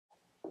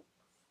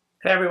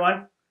Hey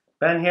everyone,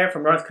 Ben here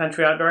from North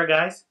Country Outdoor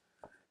Guys.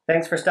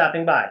 Thanks for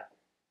stopping by.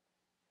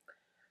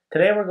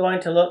 Today we're going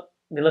to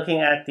be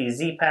looking at the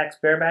Zpacks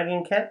bear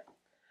bagging kit.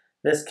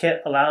 This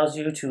kit allows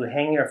you to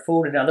hang your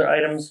food and other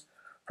items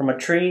from a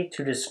tree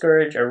to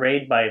discourage a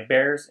raid by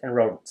bears and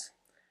rodents.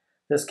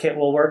 This kit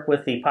will work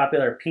with the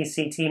popular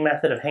PCT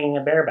method of hanging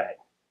a bear bag.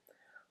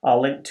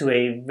 I'll link to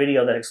a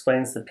video that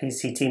explains the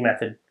PCT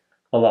method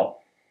below.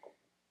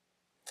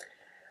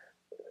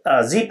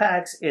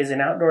 Zpacks is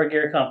an outdoor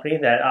gear company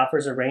that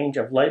offers a range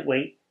of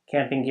lightweight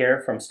camping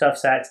gear from stuffed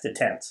sacks to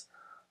tents.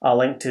 I'll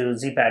link to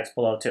Zpacks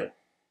below too.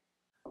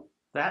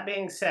 That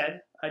being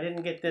said, I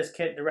didn't get this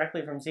kit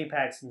directly from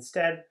Zpacks.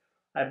 Instead,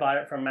 I bought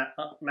it from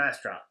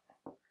Massdrop.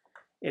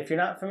 If you're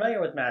not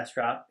familiar with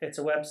Massdrop, it's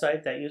a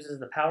website that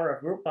uses the power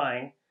of group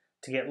buying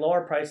to get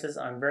lower prices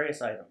on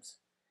various items.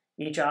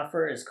 Each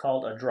offer is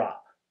called a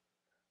drop.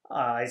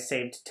 I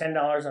saved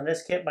 $10 on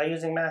this kit by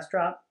using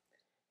Massdrop,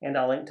 and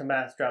I'll link to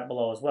Massdrop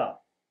below as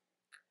well.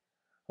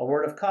 A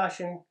word of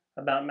caution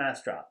about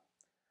Massdrop.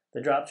 The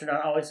drops are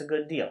not always a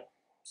good deal,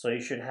 so you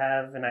should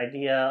have an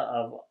idea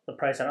of the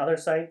price on other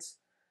sites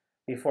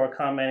before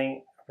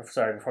committing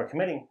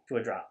to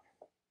a drop.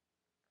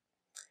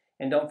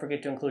 And don't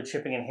forget to include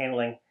shipping and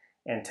handling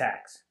and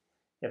tax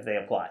if they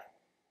apply.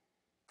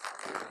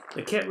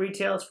 The kit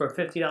retails for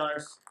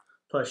 $50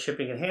 plus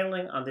shipping and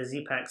handling on the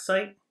Zpacks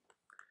site.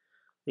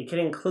 The kit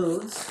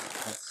includes,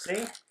 let's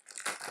see,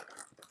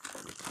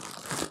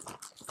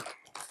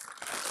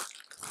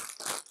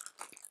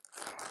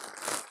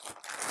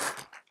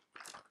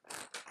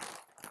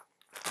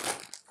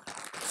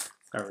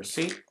 a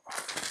receipt,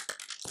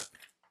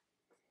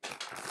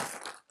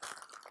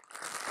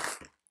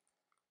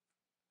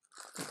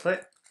 the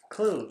kit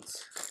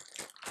includes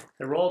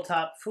the roll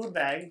top food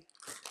bag,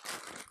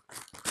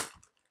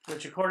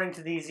 which according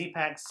to the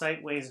Zpacks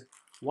site weighs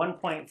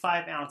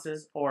 1.5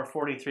 ounces or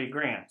 43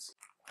 grams.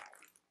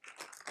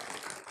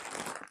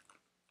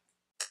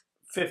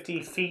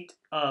 50 feet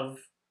of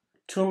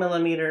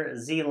 2mm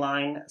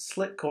Z-line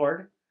slit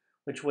cord,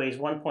 which weighs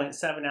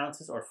 1.7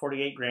 ounces or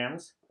 48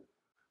 grams.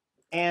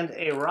 And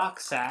a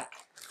rucksack,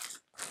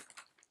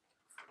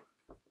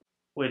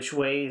 which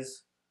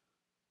weighs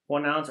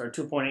 1 ounce or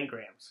 2.8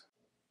 grams.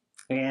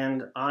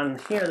 And on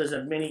here there's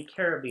a mini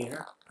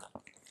carabiner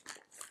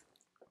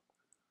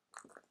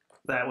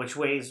which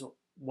weighs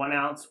 1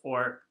 ounce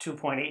or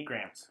 2.8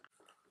 grams.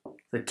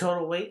 The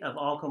total weight of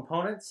all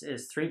components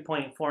is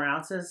 3.4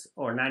 ounces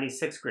or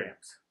 96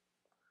 grams.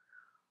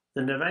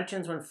 The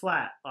dimensions when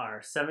flat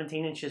are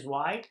 17 inches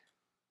wide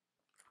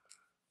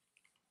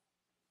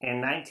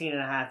and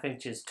 19.5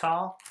 inches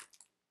tall,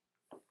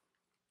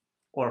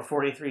 or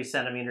 43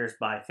 centimeters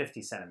by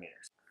 50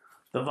 centimeters.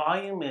 The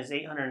volume is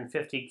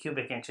 850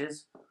 cubic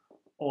inches,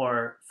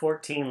 or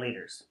 14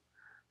 liters.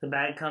 The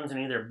bag comes in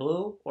either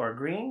blue or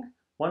green,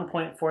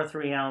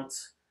 1.43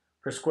 ounce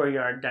per square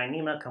yard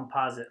Dyneema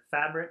composite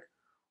fabric,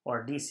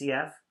 or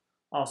DCF,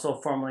 also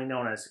formerly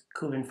known as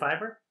Coogan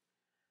fiber.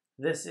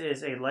 This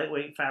is a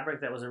lightweight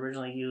fabric that was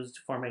originally used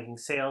for making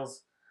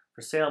sails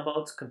for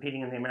sailboats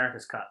competing in the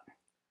America's Cup.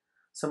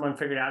 Someone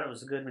figured out it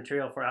was a good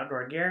material for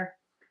outdoor gear,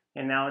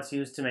 and now it's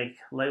used to make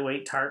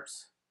lightweight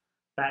tarps,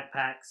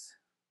 backpacks,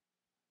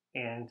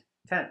 and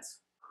tents.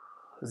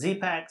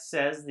 Zpacks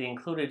says the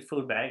included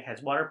food bag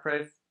has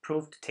waterproof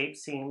tape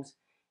seams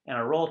and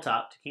a roll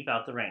top to keep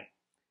out the rain.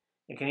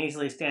 It can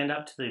easily stand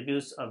up to the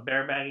abuse of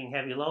bear bagging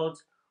heavy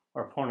loads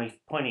or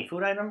pointy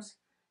food items,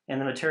 and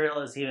the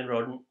material is even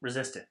rodent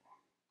resistant.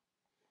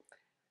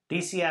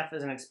 DCF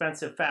is an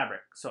expensive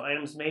fabric, so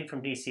items made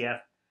from DCF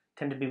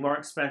tend to be more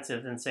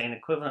expensive than, say, an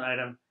equivalent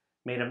item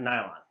made of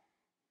nylon.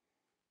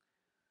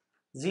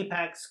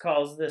 Zpacks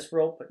calls this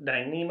rope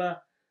Dyneema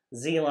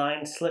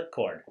Z-line slit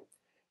cord,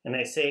 and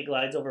they say it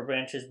glides over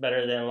branches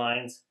better than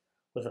lines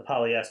with a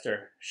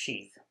polyester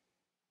sheath.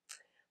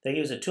 They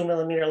use a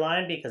 2mm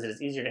line because it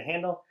is easier to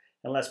handle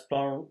and less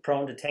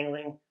prone to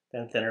tangling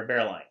than thinner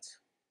bear lines.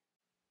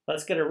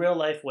 Let's get a real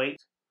life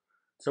weight.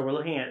 So we're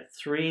looking at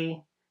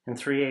 3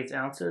 3/8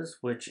 ounces,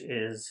 which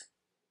is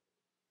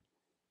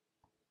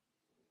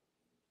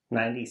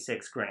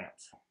 96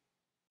 grams.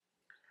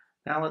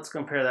 Now let's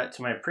compare that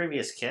to my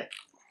previous kit.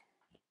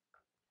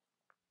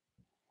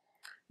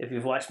 If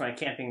you've watched my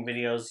camping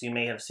videos, you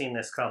may have seen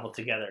this cobbled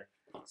together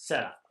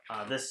setup.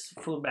 This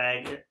food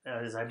bag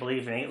is, I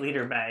believe, an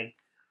 8-liter bag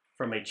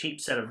from a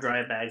cheap set of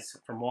dry bags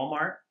from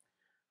Walmart.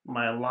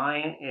 My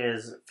line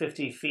is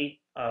 50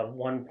 feet of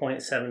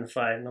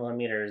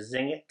 1.75mm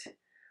Zingit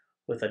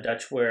with a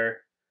Dutchware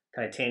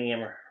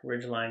titanium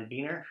ridgeline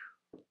beener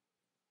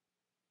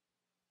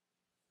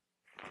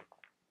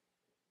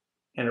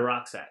and a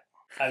rucksack.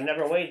 I've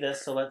never weighed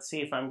this, so let's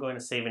see if I'm going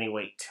to save any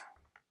weight.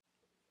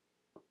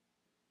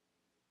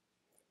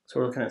 So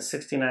we're looking at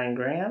 69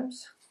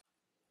 grams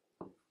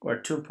or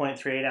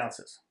 2.38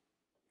 ounces.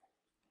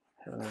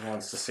 Everything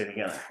wants to stay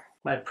together.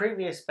 My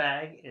previous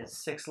bag is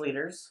 6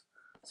 liters,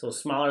 so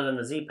smaller than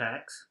the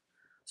Zpacks,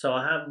 so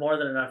I'll have more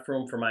than enough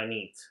room for my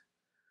needs.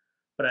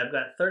 But I've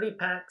got 30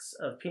 packs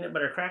of peanut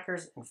butter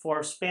crackers and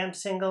 4 Spam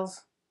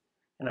singles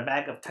and a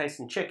bag of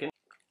Tyson chicken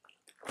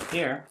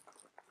here.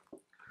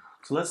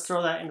 So let's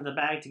throw that into the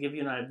bag to give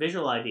you a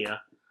visual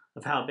idea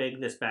of how big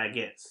this bag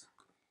is.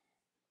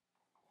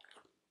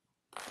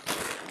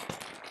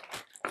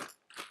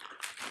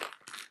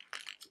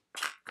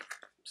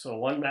 So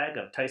one bag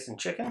of Tyson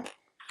chicken.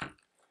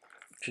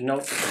 To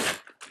note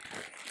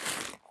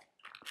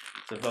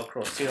the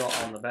Velcro seal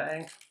on the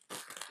bag.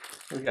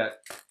 We got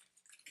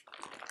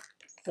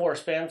 4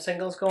 Spam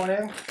singles going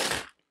in.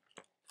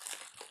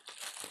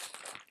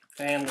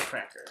 And the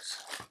crackers.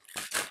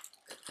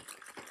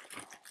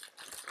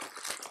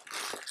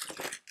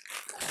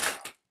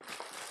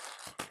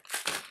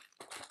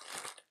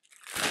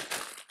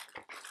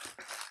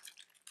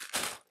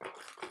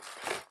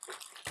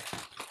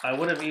 I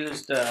would have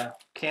used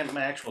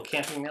my actual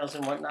camping meals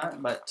and whatnot,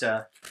 but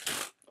a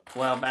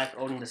while back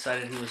Odin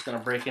decided he was going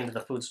to break into the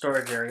food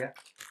storage area,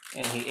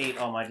 and he ate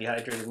all my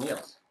dehydrated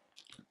meals.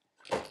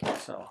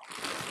 So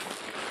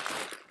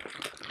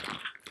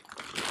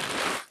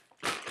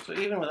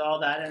even with all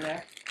that in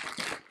there,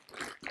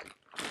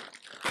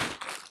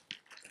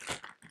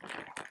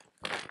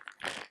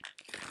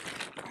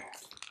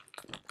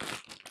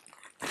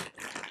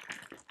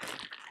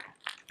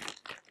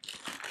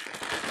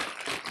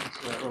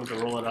 so that room to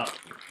roll it up.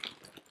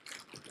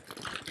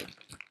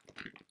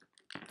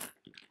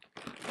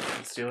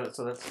 Let's do it.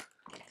 So that's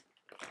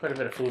quite a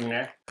bit of food in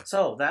there.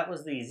 So that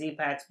was the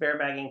Zpacks bear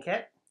bagging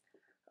kit.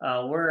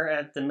 We're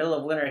at the middle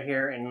of winter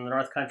here in the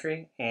North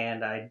Country,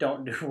 and I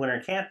don't do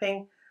winter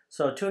camping.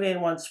 So tune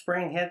in once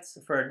spring hits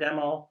for a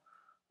demo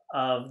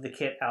of the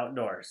kit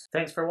outdoors.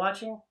 Thanks for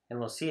watching, and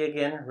we'll see you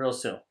again real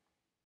soon.